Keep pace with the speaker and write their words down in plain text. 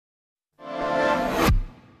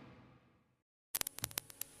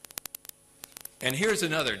And here's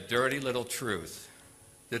another dirty little truth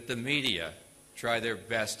that the media try their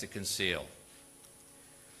best to conceal.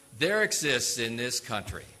 There exists in this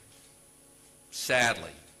country,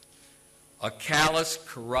 sadly, a callous,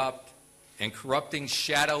 corrupt, and corrupting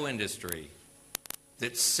shadow industry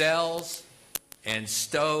that sells and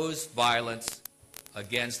stows violence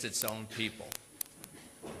against its own people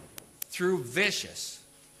through vicious,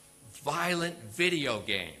 violent video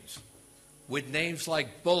games with names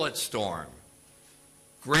like Bulletstorm,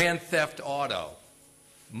 Grand Theft Auto,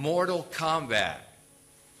 Mortal Kombat,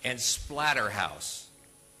 and Splatterhouse.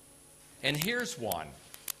 And here's one.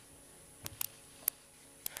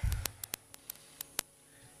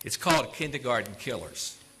 It's called Kindergarten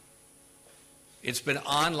Killers. It's been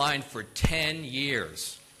online for 10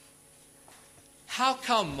 years. How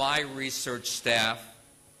come my research staff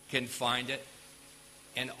can find it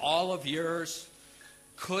and all of yours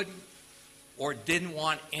couldn't or didn't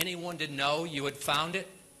want anyone to know you had found it?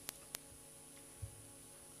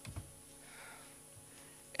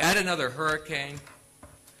 Add another hurricane,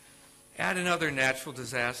 add another natural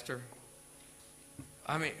disaster.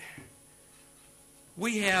 I mean,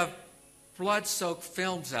 we have blood-soaked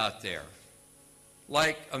films out there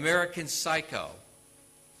like American Psycho,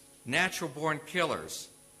 Natural Born Killers,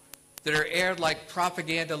 that are aired like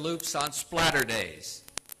propaganda loops on splatter days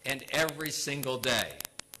and every single day.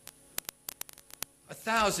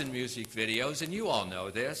 1,000 music videos, and you all know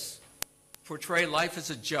this, portray life as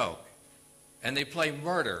a joke, and they portray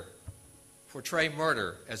murder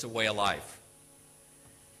as a way of life.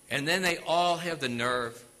 And then they all have the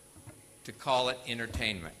nerve to call it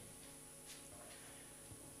entertainment.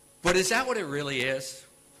 But is that what it really is?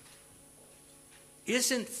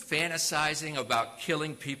 Isn't fantasizing about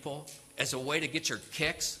killing people as a way to get your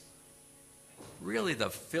kicks really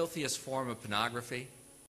the filthiest form of pornography?